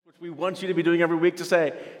we want you to be doing every week to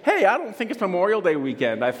say, hey, I don't think it's Memorial Day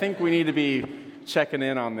weekend. I think we need to be checking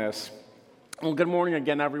in on this. Well, good morning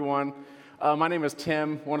again, everyone. My name is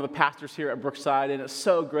Tim, one of the pastors here at Brookside, and it's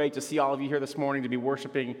so great to see all of you here this morning to be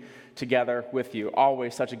worshiping together with you.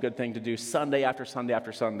 Always such a good thing to do, Sunday after Sunday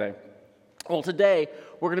after Sunday. Well, today,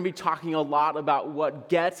 we're going to be talking a lot about what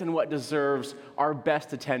gets and what deserves our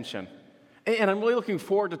best attention. And I'm really looking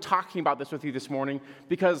forward to talking about this with you this morning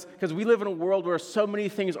because we live in a world where so many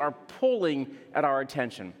things are pulling at our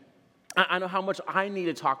attention. I know how much I need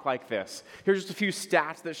to talk like this. Here's just a few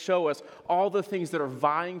stats that show us all the things that are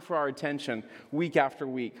vying for our attention week after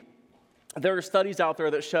week. There are studies out there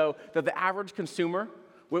that show that the average consumer,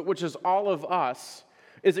 which is all of us,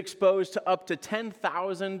 is exposed to up to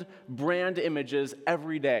 10,000 brand images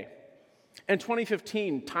every day. In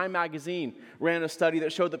 2015, Time Magazine ran a study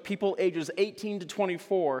that showed that people ages 18 to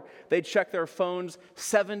 24, they check their phones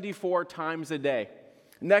 74 times a day.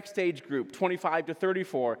 Next age group, 25 to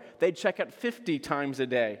 34, they check it 50 times a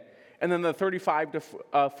day. And then the 35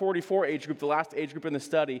 to 44 age group, the last age group in the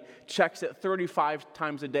study, checks it 35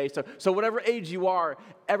 times a day. So whatever age you are,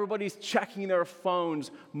 everybody's checking their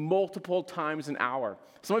phones multiple times an hour.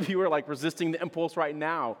 Some of you are like resisting the impulse right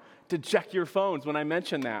now to check your phones when I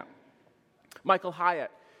mention that. Michael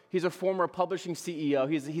Hyatt, he's a former publishing CEO.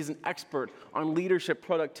 He's an expert on leadership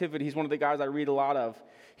productivity. He's one of the guys I read a lot of.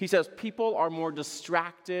 He says, people are more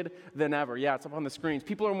distracted than ever. Yeah, it's up on the screens.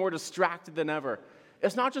 People are more distracted than ever.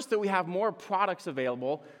 It's not just that we have more products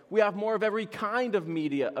available. We have more of every kind of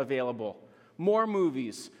media available. More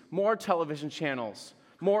movies, more television channels,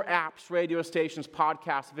 more apps, radio stations,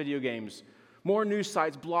 podcasts, video games, more news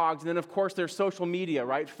sites, blogs, and then, of course, there's social media,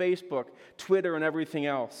 right? Facebook, Twitter, and everything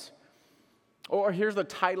else. Or here's the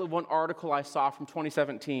title of one article I saw from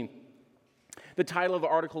 2017. The title of the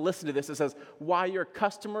article, listen to this, it says, Why Your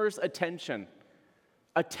Customers' Attention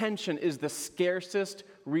is the Scarcest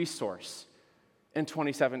Resource in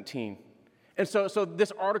 2017. And so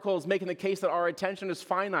this article is making the case that our attention is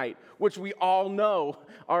finite, which we all know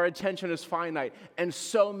our attention is finite. And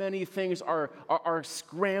so many things are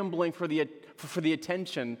scrambling for the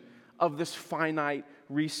attention of this finite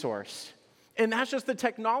resource. And that's just the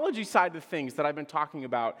technology side of things that I've been talking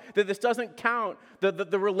about. That this doesn't count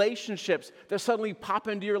the relationships that suddenly pop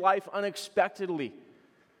into your life unexpectedly.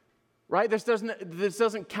 Right? This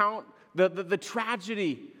doesn't count the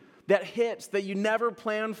tragedy that hits that you never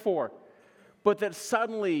planned for. But that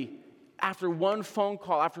suddenly, after one phone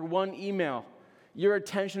call, after one email, your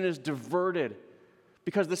attention is diverted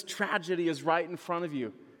because this tragedy is right in front of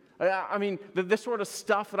you. I mean, this sort of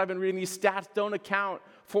stuff that I've been reading, these stats don't account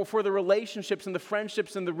for the relationships and the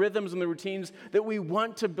friendships and the rhythms and the routines that we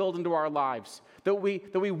want to build into our lives, that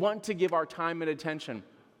we want to give our time and attention,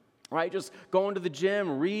 right? Just going to the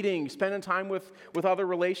gym, reading, spending time with other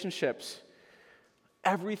relationships.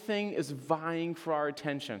 Everything is vying for our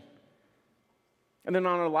attention. And then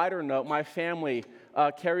on a lighter note, my family,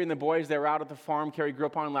 Carrie and the boys, they were out at the farm Carrie grew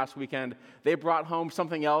up on last weekend. They brought home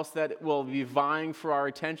something else that will be vying for our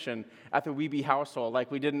attention at the Weeby household.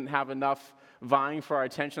 Like we didn't have enough vying for our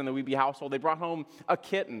attention in the Weeby household. They brought home a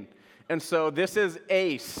kitten. And so this is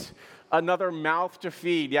Ace, another mouth to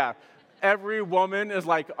feed. Yeah, every woman is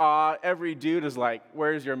like, every dude is like,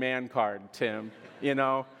 where's your man card, Tim? You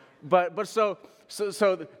know? But so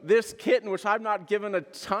this kitten, which I've not given a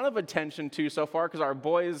ton of attention to so far because our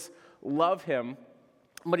boys love him,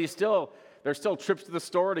 but there's still trips to the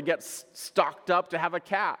store to get stocked up to have a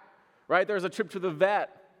cat, right? There's a trip to the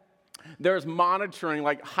vet. There's monitoring,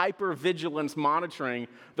 like hypervigilance monitoring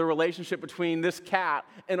the relationship between this cat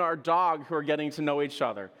and our dog who are getting to know each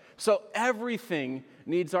other. So everything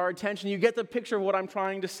needs our attention. You get the picture of what I'm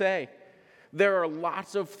trying to say. There are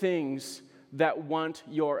lots of things that want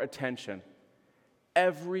your attention.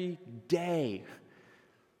 Every day,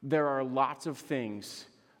 there are lots of things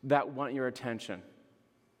that want your attention.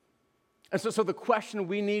 And so the question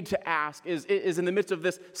we need to ask is in the midst of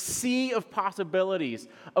this sea of possibilities,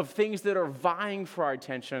 of things that are vying for our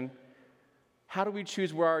attention, how do we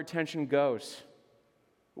choose where our attention goes?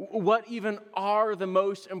 What even are the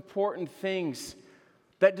most important things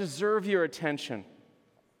that deserve your attention?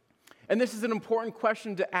 And this is an important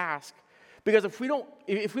question to ask. Because if we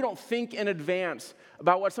don't think in advance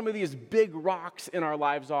about what some of these big rocks in our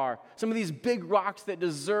lives are, some of these big rocks that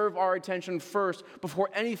deserve our attention first before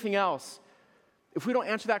anything else, if we don't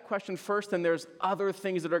answer that question first, then there's other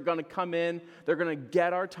things that are going to come in, they're going to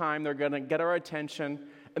get our time, they're going to get our attention,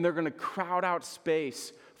 and they're going to crowd out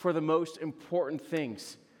space for the most important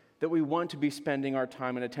things that we want to be spending our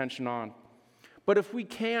time and attention on. But if we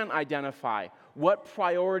can identify what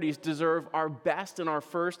priorities deserve our best and our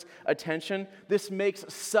first attention, this makes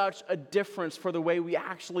such a difference for the way we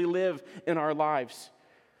actually live in our lives.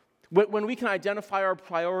 When we can identify our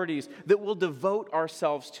priorities that we'll devote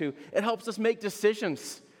ourselves to, it helps us make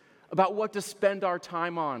decisions about what to spend our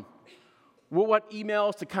time on, what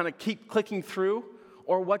emails to kind of keep clicking through,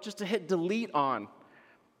 or what just to hit delete on.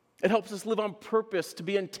 It helps us live on purpose, to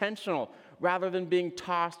be intentional, rather than being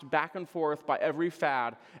tossed back and forth by every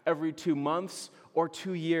fad every 2 months or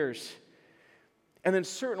 2 years. And then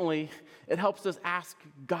certainly, it helps us ask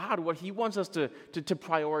God what He wants us to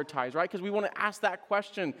prioritize, right? Because we want to ask that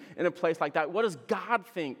question in a place like that. What does God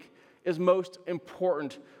think is most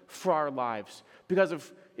important for our lives?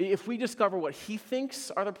 Because if we discover what He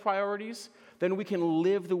thinks are the priorities, then we can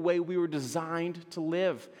live the way we were designed to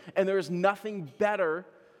live. And there is nothing better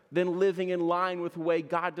than living in line with the way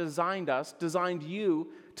God designed us, designed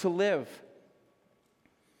you to live.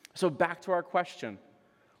 So back to our question.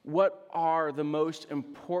 What are the most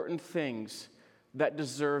important things that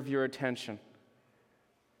deserve your attention?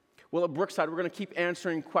 Well, at Brookside, we're going to keep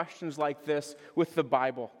answering questions like this with the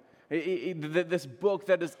Bible. This book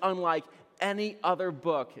that is unlike any other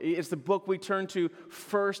book. It's the book we turn to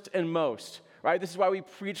first and most, right? This is why we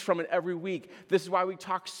preach from it every week. This is why we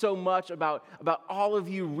talk so much about all of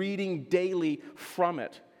you reading daily from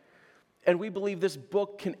it. And we believe this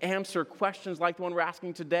book can answer questions like the one we're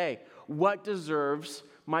asking today. What deserves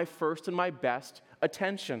my first and my best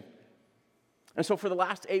attention? And so for the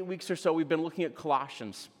last 8 weeks or so, we've been looking at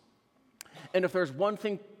Colossians. And if there's one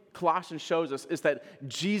thing Colossians shows us, is that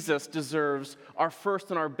Jesus deserves our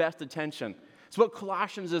first and our best attention. It's what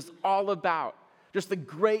Colossians is all about. Just the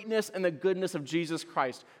greatness and the goodness of Jesus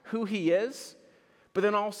Christ, who He is, but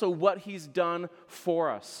then also what He's done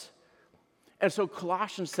for us. And so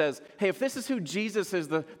Colossians says, hey, if this is who Jesus is,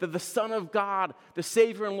 the Son of God, the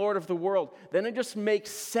Savior and Lord of the world, then it just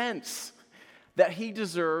makes sense that He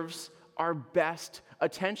deserves our best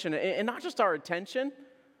attention. And not just our attention,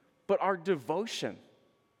 but our devotion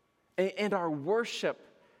and our worship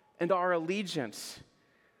and our allegiance.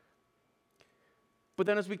 But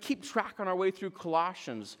then as we keep track on our way through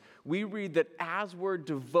Colossians, we read that as we're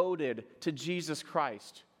devoted to Jesus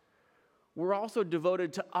Christ, we're also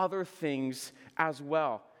devoted to other things as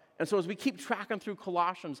well. And so as we keep tracking through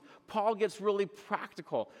Colossians, Paul gets really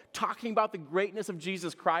practical, talking about the greatness of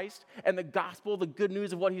Jesus Christ and the gospel, the good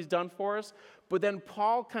news of what He's done for us. But then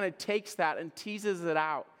Paul kind of takes that and teases it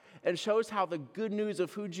out and shows how the good news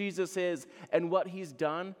of who Jesus is and what He's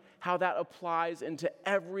done, how that applies into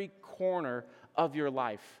every corner of your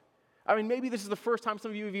life. I mean, maybe this is the first time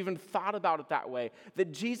some of you have even thought about it that way,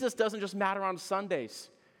 that Jesus doesn't just matter on Sundays.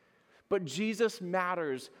 But Jesus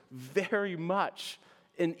matters very much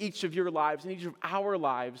in each of your lives, in each of our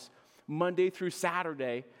lives, Monday through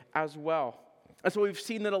Saturday as well. And so we've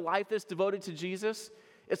seen that a life that's devoted to Jesus,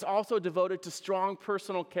 it's also devoted to strong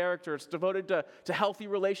personal character. It's devoted to healthy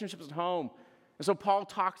relationships at home. And so Paul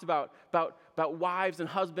talks about wives and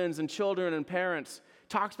husbands and children and parents,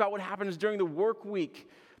 talks about what happens during the work week,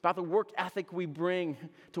 about the work ethic we bring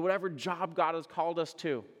to whatever job God has called us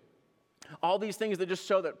to. All these things that just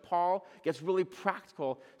show that Paul gets really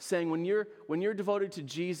practical, saying when you're devoted to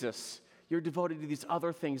Jesus, you're devoted to these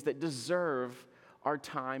other things that deserve our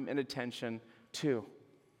time and attention too.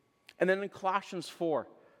 And then in Colossians 4,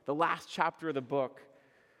 the last chapter of the book,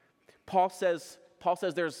 Paul says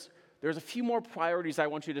there's a few more priorities I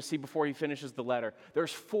want you to see before he finishes the letter.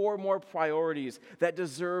 There's 4 more priorities that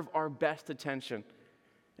deserve our best attention.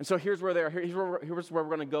 And so here's where we're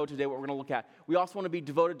going to go today, what we're going to look at. We also want to be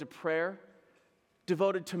devoted to prayer,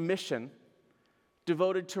 devoted to mission,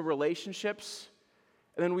 devoted to relationships,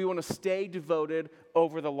 and then we want to stay devoted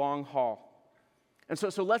over the long haul. And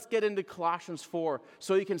so let's get into Colossians 4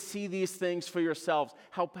 so you can see these things for yourselves,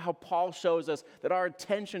 how Paul shows us that our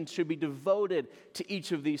attention should be devoted to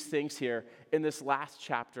each of these things here in this last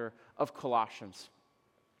chapter of Colossians.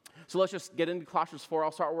 So let's just get into Colossians 4.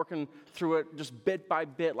 I'll start working through it just bit by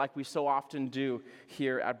bit like we so often do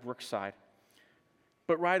here at Brookside.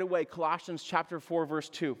 But right away, Colossians chapter 4, verse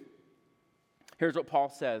 2. Here's what Paul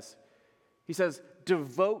says. He says,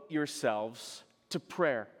 devote yourselves to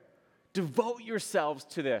prayer. Devote yourselves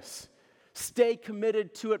to this. Stay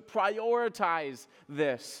committed to it. Prioritize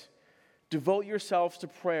this. Devote yourselves to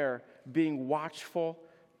prayer, being watchful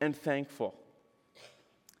and thankful.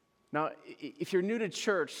 Now, if you're new to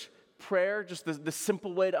church, prayer, just the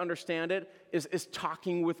simple way to understand it, is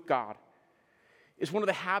talking with God. It's one of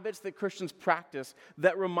the habits that Christians practice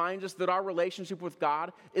that reminds us that our relationship with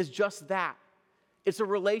God is just that. It's a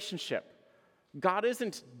relationship. God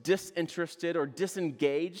isn't disinterested or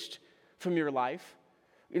disengaged from your life.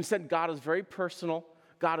 Instead, God is very personal,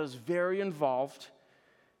 God is very involved,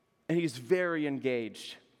 and he's very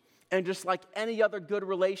engaged. And just like any other good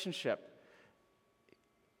relationship,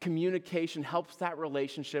 communication helps that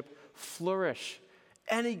relationship flourish.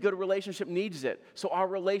 Any good relationship needs it. So our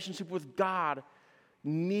relationship with God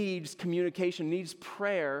needs communication, needs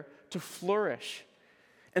prayer to flourish.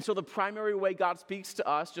 And so the primary way God speaks to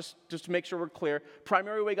us, just to make sure we're clear,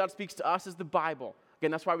 primary way God speaks to us is the Bible. Again,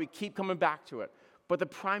 that's why we keep coming back to it. But the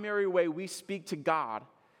primary way we speak to God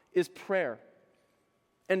is prayer.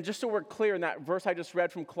 And just so we're clear, in that verse I just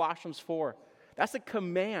read from Colossians 4, that's a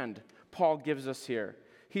command Paul gives us here.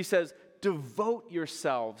 He says, devote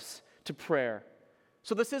yourselves to prayer.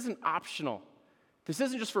 So this isn't optional. This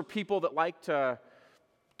isn't just for people that like to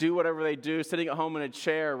do whatever they do, sitting at home in a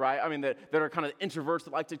chair, right? I mean, that are kind of introverts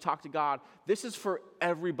that like to talk to God. This is for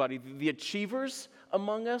everybody, the achievers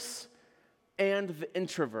among us and the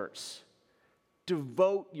introverts.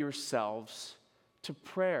 Devote yourselves to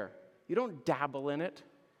prayer. You don't dabble in it.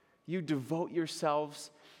 You devote yourselves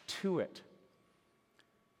to it.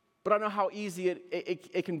 But I know how easy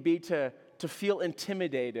it can be to feel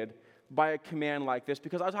intimidated by a command like this,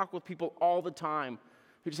 because I talk with people all the time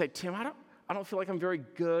who just say, Tim, I don't feel like I'm very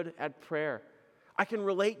good at prayer. I can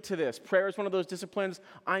relate to this. Prayer is one of those disciplines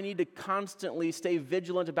I need to constantly stay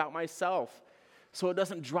vigilant about myself so it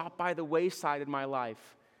doesn't drop by the wayside in my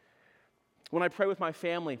life. When I pray with my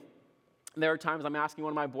family, there are times I'm asking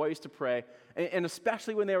one of my boys to pray, and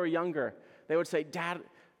especially when they were younger, they would say, Dad,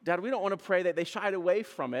 we don't want to pray. They shied away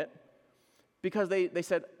from it because they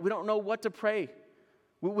said, we don't know what to pray.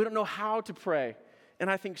 We don't know how to pray.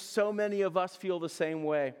 And I think so many of us feel the same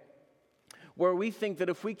way, where we think that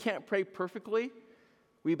if we can't pray perfectly,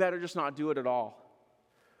 we better just not do it at all.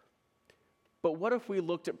 But what if we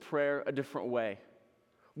looked at prayer a different way?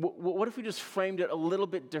 What if we just framed it a little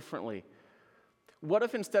bit differently? What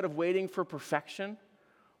if instead of waiting for perfection,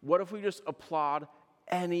 what if we just applaud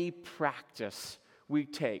any practice we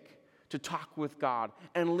take to talk with God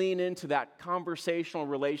and lean into that conversational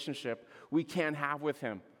relationship we can have with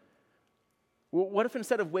Him? What if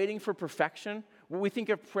instead of waiting for perfection, we think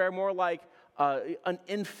of prayer more like an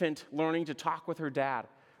infant learning to talk with her dad,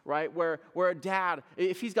 right? Where a dad,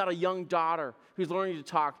 if he's got a young daughter who's learning to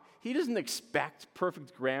talk, he doesn't expect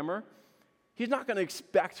perfect grammar. He's not going to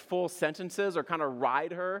expect full sentences or kind of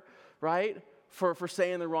ride her, right, for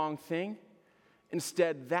saying the wrong thing.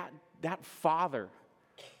 Instead, that father,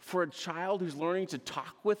 for a child who's learning to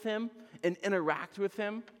talk with him and interact with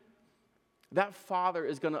him, that father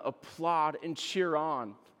is going to applaud and cheer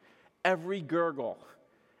on every gurgle,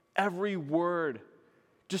 every word,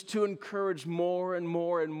 just to encourage more and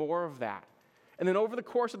more and more of that. And then over the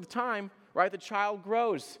course of the time, right, the child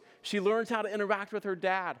grows. She learns how to interact with her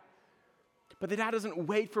dad. But the dad doesn't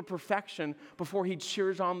wait for perfection before he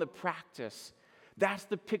cheers on the practice. That's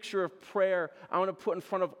the picture of prayer I want to put in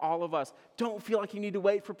front of all of us. Don't feel like you need to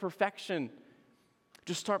wait for perfection.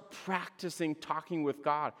 Just start practicing talking with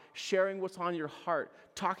God, sharing what's on your heart,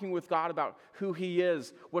 talking with God about who He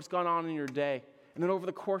is, what's gone on in your day. And then over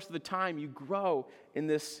the course of the time, you grow in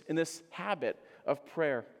this habit of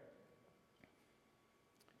prayer.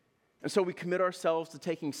 And so we commit ourselves to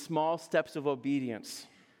taking small steps of obedience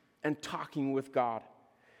and talking with God.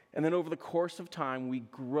 And then over the course of time, we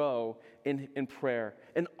grow in prayer.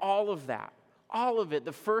 And all of it,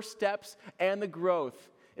 the first steps and the growth,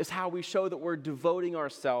 is how we show that we're devoting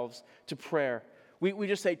ourselves to prayer. We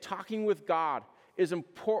just say, talking with God is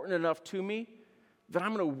important enough to me that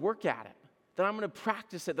I'm going to work at it, that I'm going to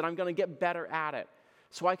practice it, that I'm going to get better at it,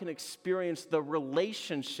 so I can experience the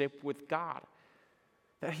relationship with God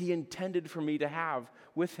that He intended for me to have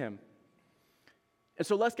with Him. And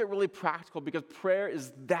so let's get really practical, because prayer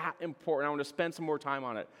is that important. I want to spend some more time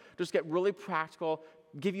on it. Just get really practical,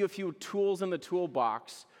 give you a few tools in the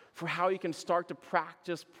toolbox for how you can start to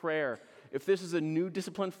practice prayer. If this is a new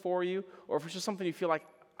discipline for you, or if it's just something you feel like,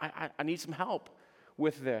 I need some help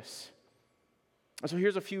with this. And so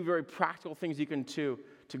here's a few very practical things you can do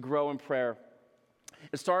to grow in prayer.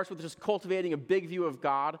 It starts with just cultivating a big view of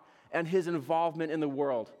God and His involvement in the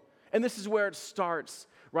world. And this is where it starts,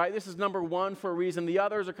 right? This is number one for a reason. The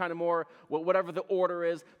others are kind of more, whatever the order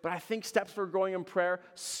is. But I think steps for growing in prayer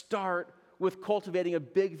start with cultivating a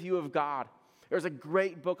big view of God. There's a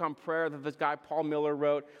great book on prayer that this guy, Paul Miller,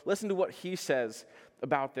 wrote. Listen to what he says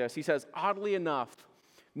about this. He says, oddly enough,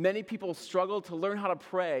 many people struggle to learn how to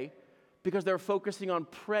pray because they're focusing on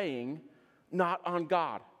praying, not on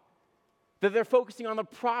God. That they're focusing on the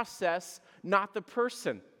process, not the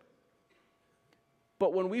person.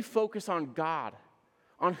 But when we focus on God,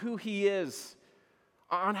 on who He is,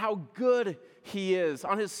 on how good he is,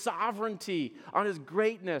 on his sovereignty, on his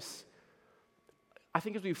greatness. I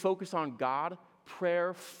think as we focus on God,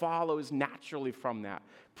 prayer follows naturally from that.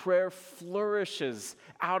 Prayer flourishes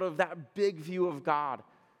out of that big view of God.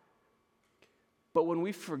 But when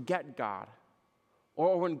we forget God,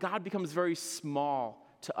 or when God becomes very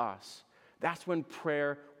small to us, that's when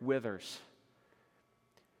prayer withers.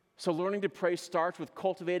 So learning to pray starts with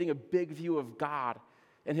cultivating a big view of God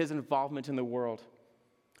and his involvement in the world.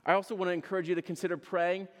 I also want to encourage you to consider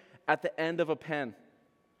praying at the end of a pen.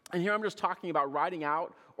 And here I'm just talking about writing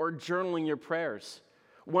out or journaling your prayers.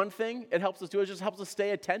 One thing it helps us do is just helps us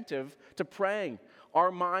stay attentive to praying.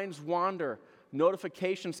 Our minds wander.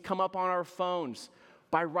 Notifications come up on our phones.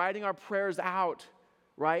 By writing our prayers out,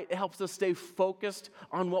 right, it helps us stay focused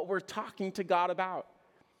on what we're talking to God about.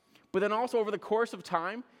 But then also over the course of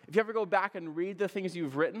time, if you ever go back and read the things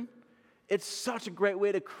you've written, it's such a great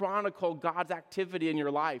way to chronicle God's activity in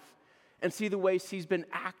your life and see the ways he's been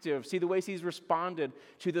active, see the ways he's responded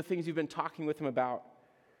to the things you've been talking with him about.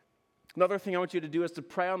 Another thing I want you to do is to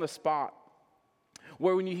pray on the spot,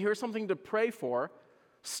 where when you hear something to pray for,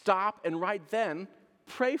 stop and right then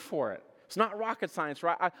pray for it. It's not rocket science,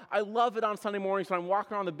 right? I love it on Sunday mornings when I'm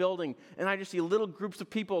walking around the building and I just see little groups of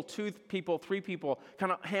people, 2 people, 3 people,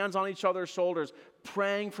 kind of hands on each other's shoulders,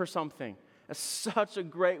 praying for something. It's such a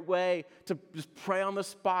great way to just pray on the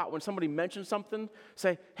spot. When somebody mentions something,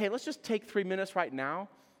 say, hey, let's just take 3 minutes right now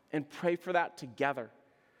and pray for that together.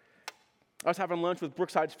 I was having lunch with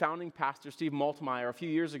Brookside's founding pastor, Steve Maltmeyer, a few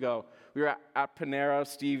years ago. We were at Panera,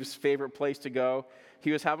 Steve's favorite place to go.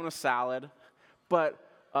 He was having a salad, and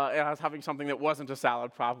I was having something that wasn't a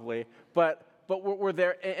salad probably. But we're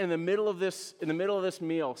there in the middle of this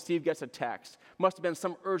meal. Steve gets a text. Must have been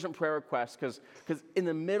some urgent prayer request because in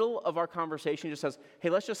the middle of our conversation, he just says, "Hey,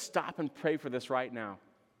 let's just stop and pray for this right now."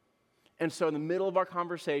 And so in the middle of our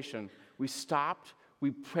conversation, we stopped, we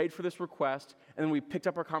prayed for this request, and then we picked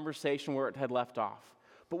up our conversation where it had left off.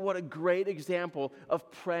 But what a great example of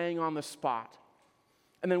praying on the spot.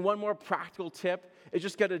 And then one more practical tip is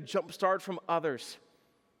just get a jump start from others.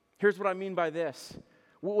 Here's what I mean by this.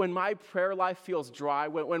 When my prayer life feels dry,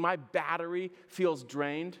 when my battery feels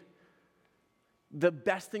drained, the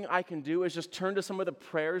best thing I can do is just turn to some of the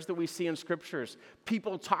prayers that we see in scriptures,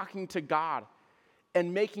 people talking to God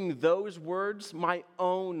and making those words my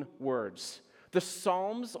own words. The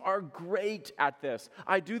Psalms are great at this.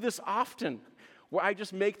 I do this often, where I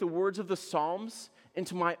just make the words of the Psalms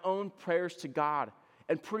into my own prayers to God.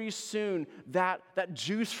 And pretty soon, that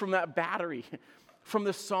juice from that battery, from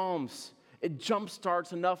the Psalms, it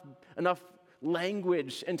jumpstarts enough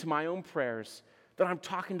language into my own prayers that I'm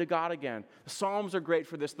talking to God again. The Psalms are great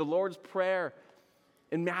for this. The Lord's Prayer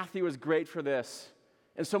in Matthew is great for this.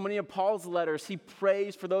 And so many of Paul's letters, he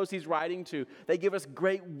prays for those he's writing to. They give us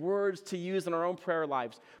great words to use in our own prayer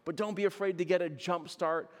lives. But don't be afraid to get a jump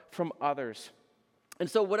start from others. And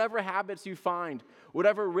so whatever habits you find,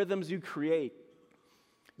 whatever rhythms you create,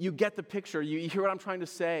 you get the picture. You hear what I'm trying to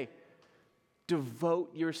say.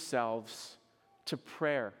 Devote yourselves to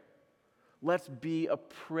prayer. Let's be a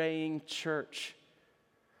praying church.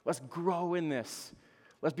 Let's grow in this.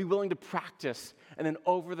 Let's be willing to practice. And then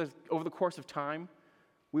over the course of time,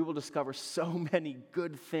 we will discover so many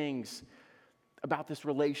good things about this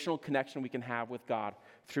relational connection we can have with God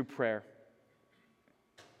through prayer.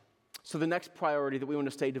 So the next priority that we want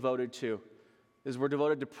to stay devoted to is we're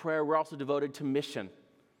devoted to prayer. We're also devoted to mission.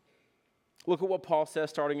 Look at what Paul says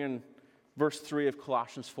starting in verse 3 of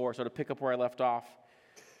Colossians 4. So to pick up where I left off,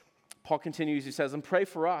 Paul continues, he says, "And pray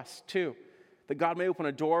for us, too, that God may open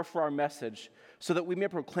a door for our message, so that we may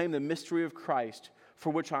proclaim the mystery of Christ,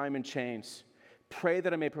 for which I am in chains. Pray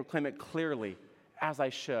that I may proclaim it clearly, as I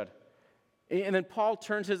should." And then Paul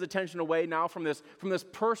turns his attention away now from this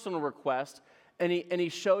personal request, and he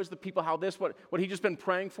shows the people how this, what he's just been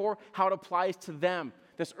praying for, how it applies to them,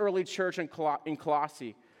 this early church in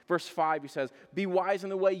Colossae. Verse 5, he says, "Be wise in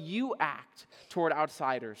the way you act toward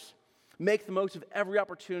outsiders. Make the most of every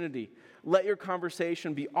opportunity. Let your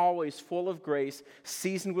conversation be always full of grace,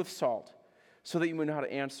 seasoned with salt, so that you may know how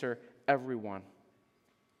to answer everyone."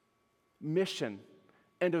 Mission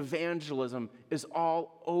and evangelism is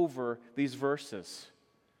all over these verses.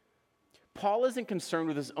 Paul isn't concerned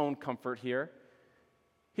with his own comfort here.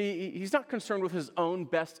 He's not concerned with his own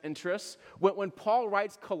best interests. When Paul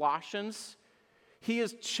writes Colossians, he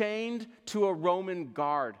is chained to a Roman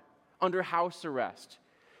guard under house arrest.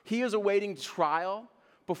 He is awaiting trial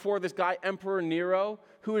before this guy, Emperor Nero,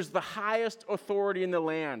 who is the highest authority in the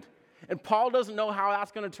land. And Paul doesn't know how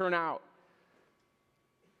that's going to turn out.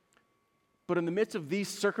 But in the midst of these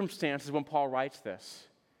circumstances, when Paul writes this,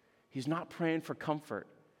 He's not praying for comfort.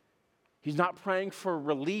 He's not praying for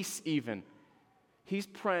release even. He's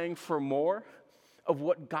praying for more of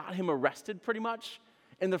what got him arrested pretty much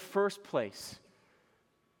in the first place.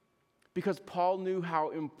 Because Paul knew how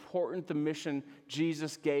important the mission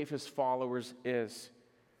Jesus gave his followers is.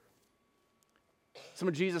 Some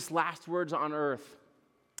of Jesus' last words on earth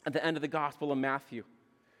at the end of the Gospel of Matthew.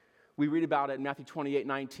 We read about it in Matthew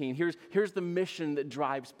 28:19. Here's the mission that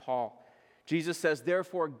drives Paul. Jesus says,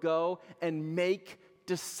 "Therefore go and make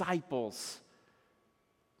disciples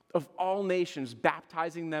of all nations,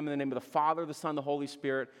 baptizing them in the name of the Father, the Son, the Holy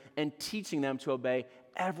Spirit, and teaching them to obey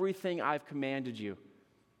everything I've commanded you."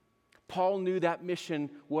 Paul knew that mission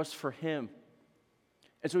was for him.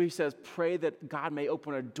 And so he says, pray that God may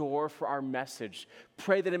open a door for our message.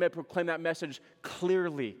 Pray that I may proclaim that message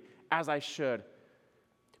clearly as I should.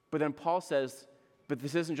 But then Paul says, but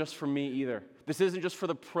this isn't just for me either. This isn't just for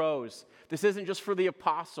the pros. This isn't just for the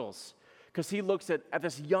apostles. Because he looks at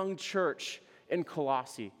this young church in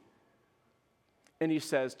Colossae. And he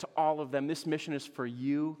says to all of them, this mission is for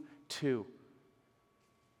you too.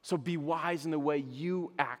 So be wise in the way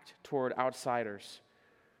you act toward outsiders.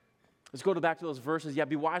 Let's go back to those verses. Yeah,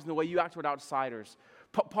 be wise in the way you act toward outsiders.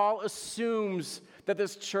 Paul assumes that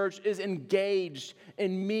this church is engaged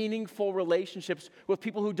in meaningful relationships with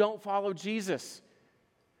people who don't follow Jesus,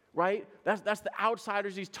 right? That's the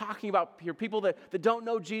outsiders he's talking about here, people that don't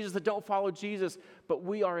know Jesus, that don't follow Jesus, but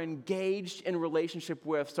we are engaged in relationship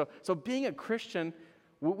with. So being a Christian,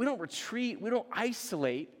 we don't retreat, we don't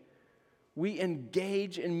isolate. We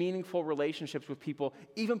engage in meaningful relationships with people,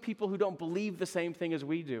 even people who don't believe the same thing as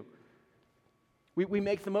we do. We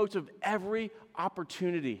make the most of every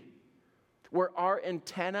opportunity where our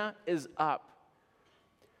antenna is up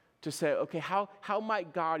to say, okay, how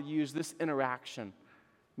might God use this interaction?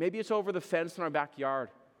 Maybe it's over the fence in our backyard.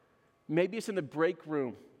 Maybe it's in the break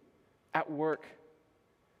room at work.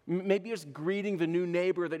 Maybe it's greeting the new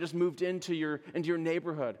neighbor that just moved into your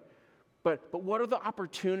neighborhood. But what are the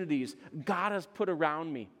opportunities God has put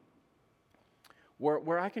around me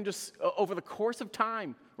where I can just, over the course of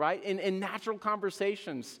time, right, in natural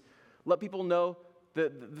conversations, let people know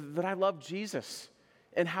that I love Jesus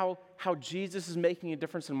and how Jesus is making a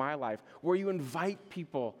difference in my life, where you invite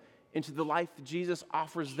people into the life that Jesus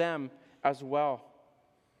offers them as well.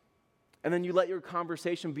 And then you let your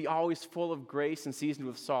conversation be always full of grace and seasoned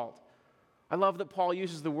with salt. I love that Paul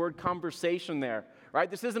uses the word conversation there,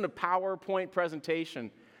 right? This isn't a PowerPoint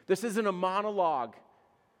presentation. This isn't a monologue.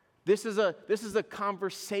 This is a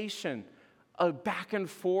conversation, a back and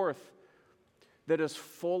forth that is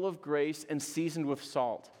full of grace and seasoned with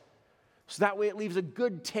salt. So that way it leaves a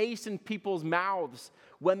good taste in people's mouths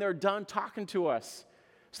when they're done talking to us.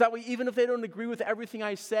 So that way, even if they don't agree with everything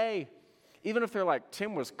I say, even if they're like,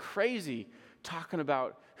 Tim was crazy talking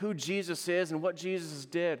about who Jesus is and what Jesus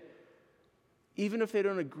did, even if they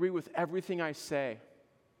don't agree with everything I say,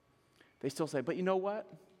 they still say, but you know what?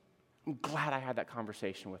 I'm glad I had that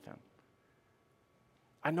conversation with him.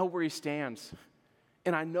 I know where he stands,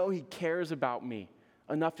 and I know he cares about me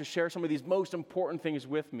enough to share some of these most important things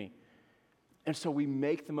with me. And so we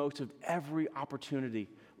make the most of every opportunity,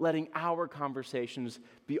 letting our conversations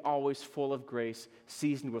be always full of grace,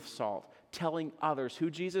 seasoned with salt, telling others who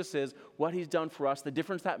Jesus is, what he's done for us, the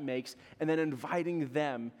difference that makes, and then inviting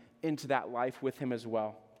them into that life with him as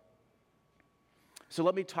well. So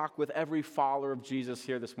let me talk with every follower of Jesus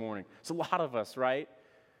here this morning. It's a lot of us, right?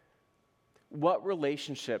 What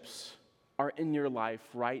relationships are in your life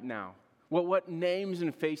right now? What names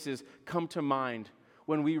and faces come to mind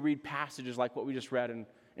when we read passages like what we just read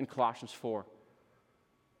in Colossians 4?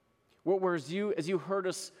 Where as you heard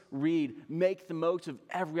us read, make the most of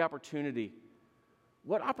every opportunity.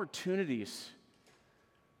 What opportunities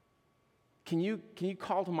can you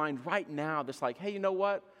call to mind right now that's like, hey, you know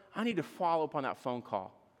what? I need to follow up on that phone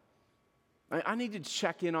call. I need to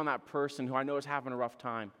check in on that person who I know is having a rough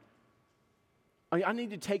time. I need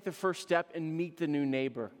to take the first step and meet the new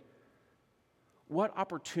neighbor. What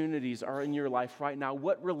opportunities are in your life right now?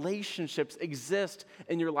 What relationships exist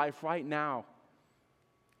in your life right now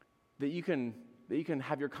that you can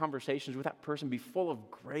have your conversations with that person be full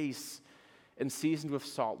of grace and seasoned with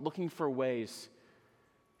salt, looking for ways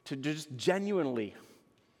to just genuinely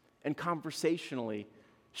and conversationally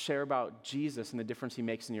share about Jesus and the difference he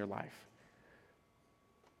makes in your life.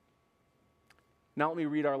 Now let me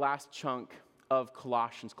read our last chunk of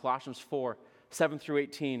Colossians 4, 7 through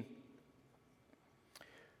 18.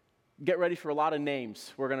 Get ready for a lot of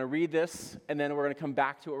names. We're going to read this, and then we're going to come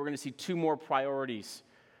back to it. We're going to see two more priorities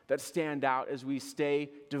that stand out as we stay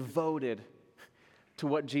devoted to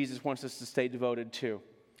what Jesus wants us to stay devoted to.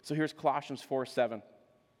 So here's Colossians 4, 7.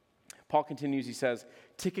 Paul continues, he says,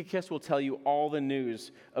 Tychicus will tell you all the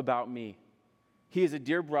news about me. He is a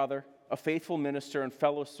dear brother, a faithful minister, and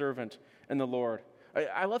fellow servant in the Lord.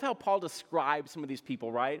 I love how Paul describes some of these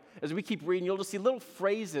people, right? As we keep reading, you'll just see little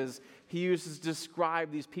phrases he uses to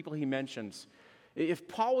describe these people he mentions. If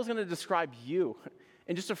Paul was going to describe you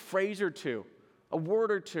in just a phrase or two, a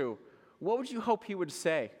word or two, what would you hope he would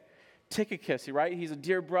say? Tychicus, right? He's a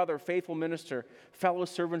dear brother, faithful minister, fellow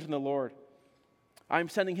servant in the Lord. I'm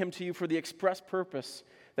sending him to you for the express purpose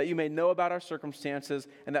that you may know about our circumstances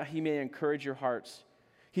and that he may encourage your hearts.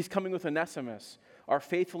 He's coming with Onesimus, our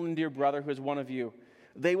faithful and dear brother who is one of you.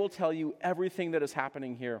 They will tell you everything that is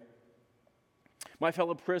happening here. My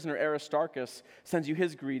fellow prisoner Aristarchus sends you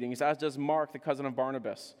his greetings, as does Mark, the cousin of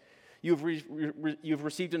Barnabas. You've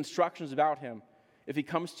received instructions about him. If he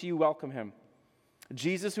comes to you, welcome him.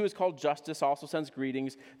 Jesus, who is called Justus, also sends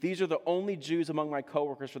greetings. These are the only Jews among my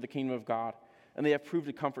coworkers for the kingdom of God, and they have proved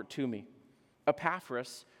a comfort to me.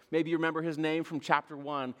 Epaphras, maybe you remember his name from chapter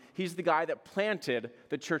 1. He's the guy that planted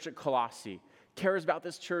the church at Colossae, cares about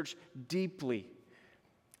this church deeply.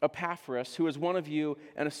 Epaphras, who is one of you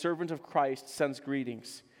and a servant of Christ, sends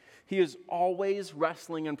greetings. He is always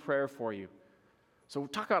wrestling in prayer for you. So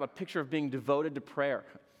talk about a picture of being devoted to prayer.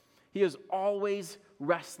 He is always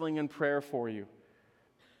wrestling in prayer for you,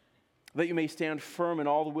 that you may stand firm in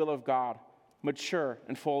all the will of God, mature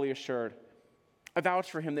and fully assured. I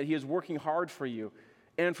vouch for him that he is working hard for you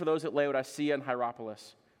and for those at Laodicea and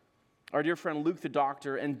Hierapolis. Our dear friend Luke the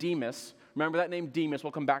doctor and Demas, remember that name Demas,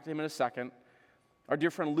 we'll come back to him in a second. Our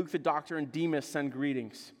dear friend Luke the doctor and Demas send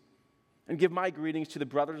greetings. And give my greetings to the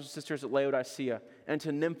brothers and sisters at Laodicea and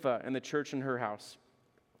to Nympha and the church in her house.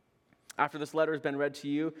 After this letter has been read to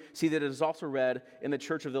you, see that it is also read in the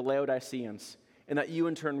church of the Laodiceans, and that you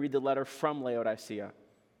in turn read the letter from Laodicea.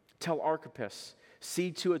 Tell Archippus,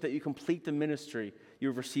 see to it that you complete the ministry you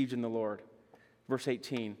have received in the Lord. Verse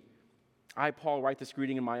 18, I, Paul, write this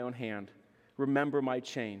greeting in my own hand. Remember my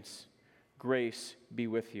chains. Grace be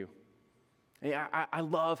with you. I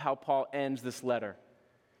love how Paul ends this letter.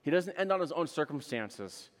 He doesn't end on his own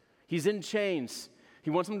circumstances. He's in chains. He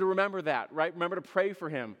wants them to remember that, right? Remember to pray for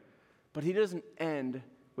him. But he doesn't end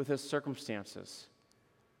with his circumstances.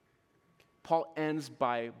 Paul ends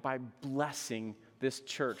by blessing this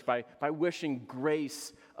church, by wishing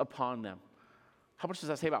grace upon them. How much does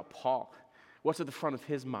that say about Paul? What's at the front of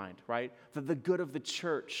his mind, right? The good of the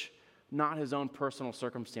church, not his own personal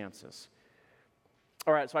circumstances.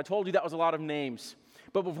 All right, so I told you that was a lot of names.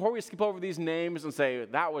 But before we skip over these names and say,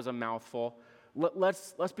 that was a mouthful,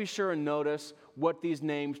 let's be sure and notice what these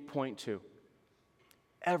names point to.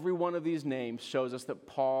 Every one of these names shows us that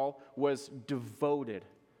Paul was devoted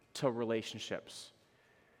to relationships.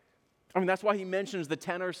 I mean, that's why he mentions the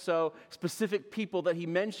 10 or so specific people that he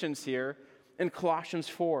mentions here in Colossians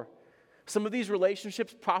 4. Some of these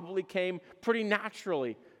relationships probably came pretty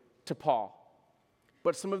naturally to Paul,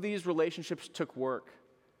 but some of these relationships took work.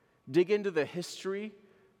 Dig into the history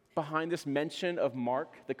behind this mention of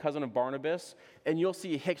Mark, the cousin of Barnabas, and you'll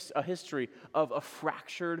see a history of a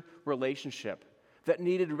fractured relationship that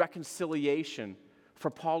needed reconciliation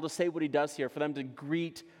for Paul to say what he does here, for them to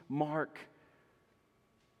greet Mark.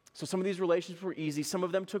 So some of these relationships were easy, some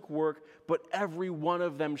of them took work, but every one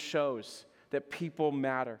of them shows that people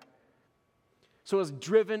matter. So as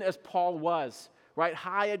driven as Paul was, right,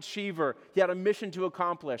 high achiever, he had a mission to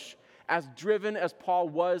accomplish. As driven as Paul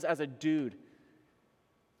was as a dude,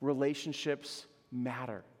 relationships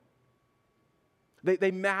matter.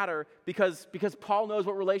 They matter because Paul knows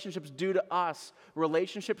what relationships do to us.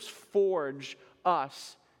 Relationships forge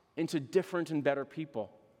us into different and better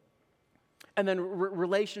people. And then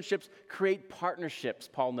relationships create partnerships,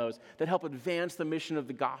 Paul knows, that help advance the mission of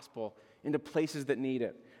the gospel into places that need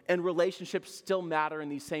it. And relationships still matter in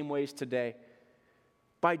these same ways today.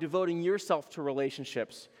 By devoting yourself to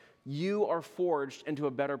relationships, you are forged into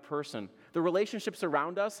a better person. The relationships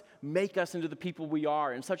around us make us into the people we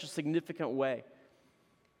are in such a significant way.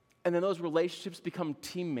 And then those relationships become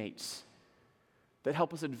teammates that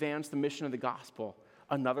help us advance the mission of the gospel,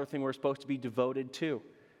 another thing we're supposed to be devoted to.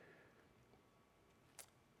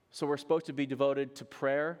 So we're supposed to be devoted to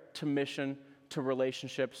prayer, to mission, to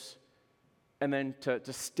relationships, and then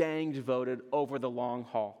to staying devoted over the long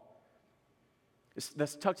haul.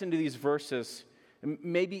 That's tucked into these verses. It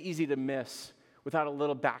may be easy to miss without a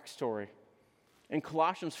little backstory. In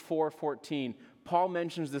Colossians 4:14, Paul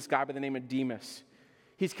mentions this guy by the name of Demas.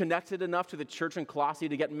 He's connected enough to the church in Colossae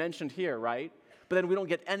to get mentioned here, right? But then we don't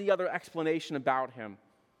get any other explanation about him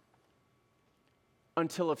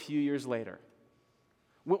until a few years later,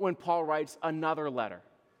 when Paul writes another letter,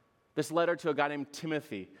 this letter to a guy named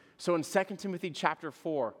Timothy. So in 2 Timothy chapter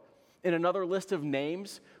 4, In another list of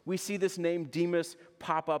names, we see this name Demas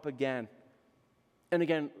pop up again. And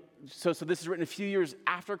again, so this is written a few years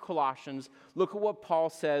after Colossians. Look at what Paul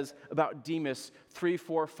says about Demas 3,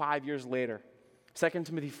 4, 5 years later. 2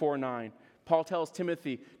 Timothy 4:9. Paul tells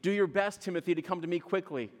Timothy, do your best, Timothy, to come to me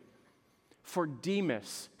quickly. For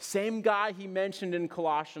Demas, same guy he mentioned in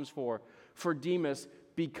Colossians 4, for Demas,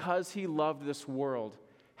 because he loved this world,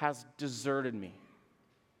 has deserted me.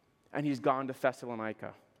 And he's gone to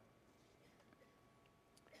Thessalonica.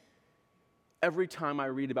 Every time I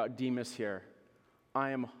read about Demas here,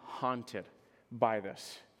 I am haunted by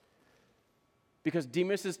this. Because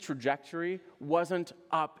Demas' trajectory wasn't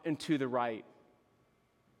up and to the right.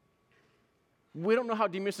 We don't know how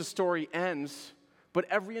Demas' story ends, but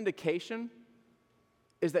every indication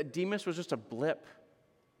is that Demas was just a blip.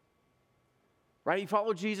 Right? He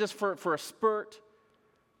followed Jesus for a spurt,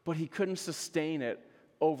 but he couldn't sustain it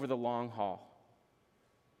over the long haul.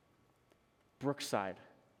 Brookside,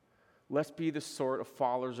 let's be the sort of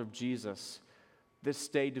followers of Jesus that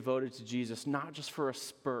stay devoted to Jesus, not just for a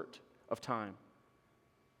spurt of time.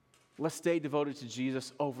 Let's stay devoted to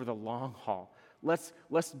Jesus over the long haul. Let's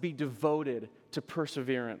be devoted to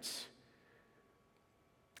perseverance.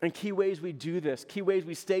 And key ways we do this, key ways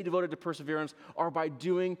we stay devoted to perseverance are by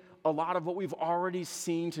doing a lot of what we've already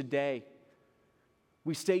seen today.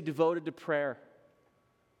 We stay devoted to prayer,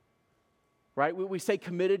 right? We stay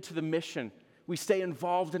committed to the mission. We stay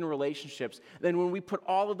involved in relationships. Then when we put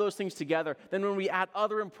all of those things together, then when we add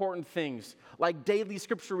other important things, like daily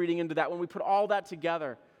scripture reading into that, when we put all that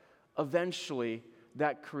together, eventually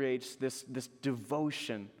that creates this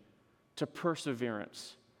devotion to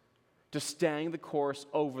perseverance, to staying the course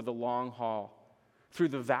over the long haul, through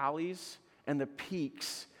the valleys and the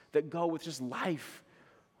peaks that go with just life,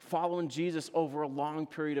 following Jesus over a long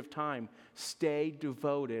period of time. Stay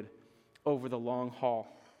devoted over the long haul.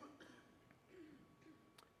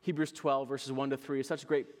 Hebrews 12, verses 1 to 3 is such a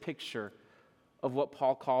great picture of what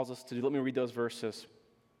Paul calls us to do. Let me read those verses.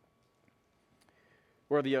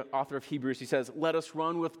 Where the author of Hebrews, he says, let us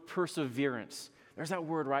run with perseverance. There's that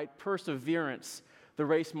word, right? Perseverance, the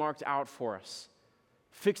race marked out for us.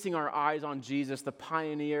 Fixing our eyes on Jesus, the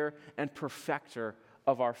pioneer and perfecter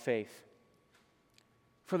of our faith.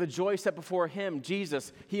 For the joy set before him,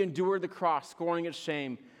 Jesus, he endured the cross, scorning its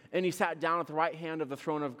shame, and he sat down at the right hand of the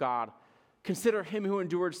throne of God. Consider him who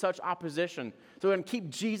endured such opposition. So then keep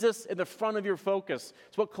Jesus in the front of your focus.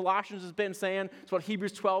 It's what Colossians has been saying. It's what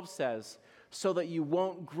Hebrews 12 says. So that you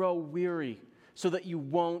won't grow weary. So that you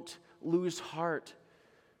won't lose heart.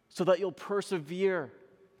 So that you'll persevere.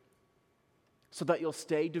 So that you'll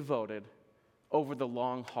stay devoted over the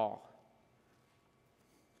long haul.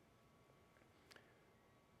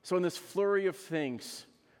 So in this flurry of things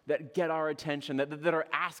that get our attention, that are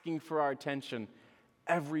asking for our attention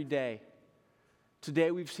every day,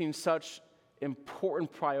 today we've seen such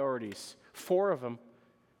important priorities, 4 of them,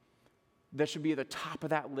 that should be at the top of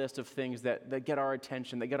that list of things that get our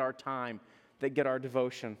attention, that get our time, that get our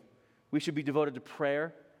devotion. We should be devoted to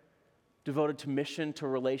prayer, devoted to mission, to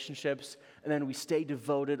relationships, and then we stay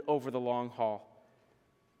devoted over the long haul.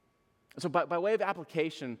 So by way of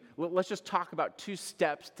application, let's just talk about 2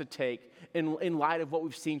 steps to take in light of what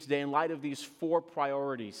we've seen today, in light of these 4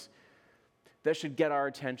 priorities that should get our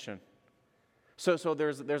attention. So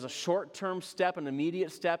there's a short-term step, an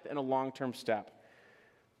immediate step, and a long-term step.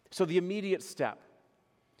 So the immediate step,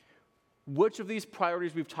 which of these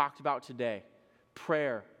priorities we've talked about today,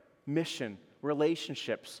 prayer, mission,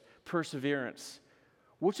 relationships, perseverance,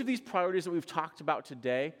 which of these priorities that we've talked about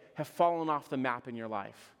today have fallen off the map in your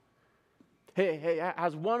life? Hey,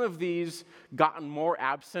 has one of these gotten more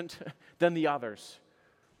absent than the others?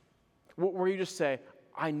 Where you just say,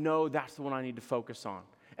 I know that's the one I need to focus on.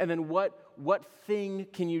 And then what thing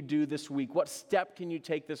can you do this week? What step can you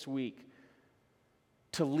take this week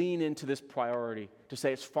to lean into this priority? To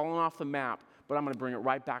say it's fallen off the map, but I'm going to bring it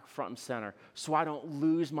right back front and center so I don't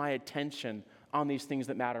lose my attention on these things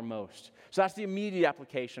that matter most. So that's the immediate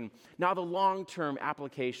application. Now the long-term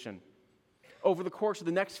application. Over the course of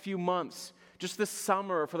the next few months, just this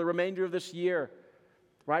summer, for the remainder of this year,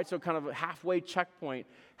 right? So kind of a halfway checkpoint.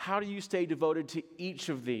 How do you stay devoted to each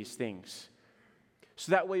of these things?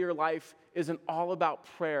 So that way your life isn't all about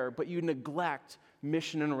prayer, but you neglect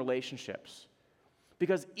mission and relationships.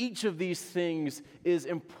 Because each of these things is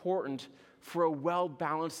important for a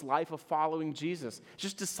well-balanced life of following Jesus. It's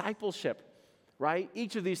just discipleship, right?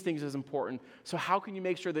 Each of these things is important. So how can you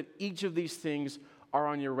make sure that each of these things are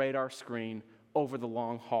on your radar screen over the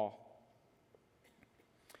long haul?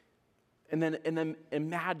 And then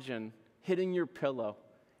imagine hitting your pillow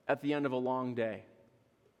at the end of a long day,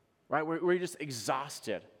 right? Where you're just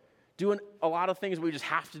exhausted. doing a lot of things we just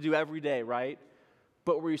have to do every day, right?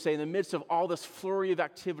 But where you say, in the midst of all this flurry of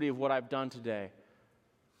activity of what I've done today,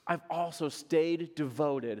 I've also stayed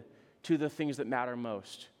devoted to the things that matter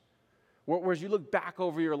most. Whereas you look back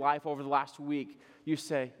over your life over the last week, you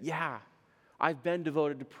say, yeah, I've been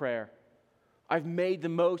devoted to prayer. I've made the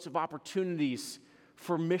most of opportunities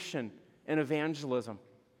for mission and evangelism.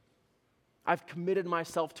 I've committed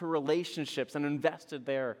myself to relationships and invested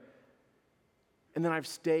there. And then I've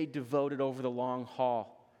stayed devoted over the long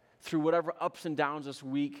haul. Through whatever ups and downs this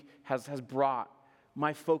week has brought,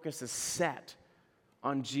 my focus is set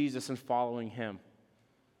on Jesus and following him.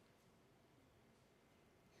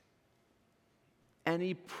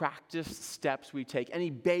 Any practiced steps we take, any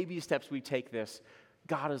baby steps we take this,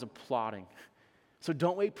 God is applauding. So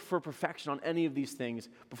don't wait for perfection on any of these things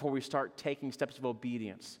before we start taking steps of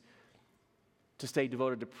obedience to stay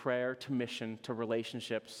devoted to prayer, to mission, to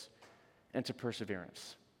relationships, and to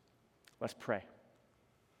perseverance. Let's pray.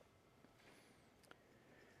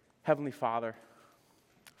 Heavenly Father,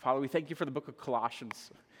 we thank you for the book of Colossians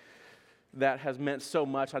that has meant so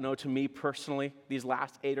much, I know, to me personally, these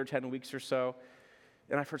last 8 or 10 weeks or so.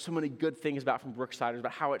 And I've heard so many good things from Brooksiders,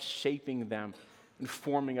 about how it's shaping them and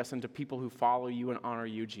forming us into people who follow you and honor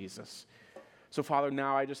you, Jesus. So, Father,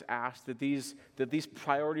 now I just ask that these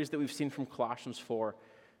priorities that we've seen from Colossians 4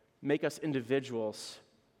 make us individuals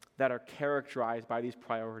that are characterized by these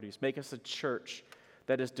priorities. Make us a church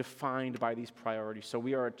that is defined by these priorities. So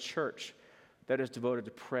we are a church that is devoted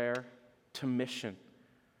to prayer, to mission,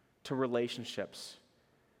 to relationships,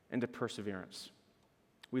 and to perseverance.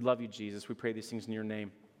 We love you, Jesus. We pray these things in your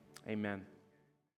name. Amen.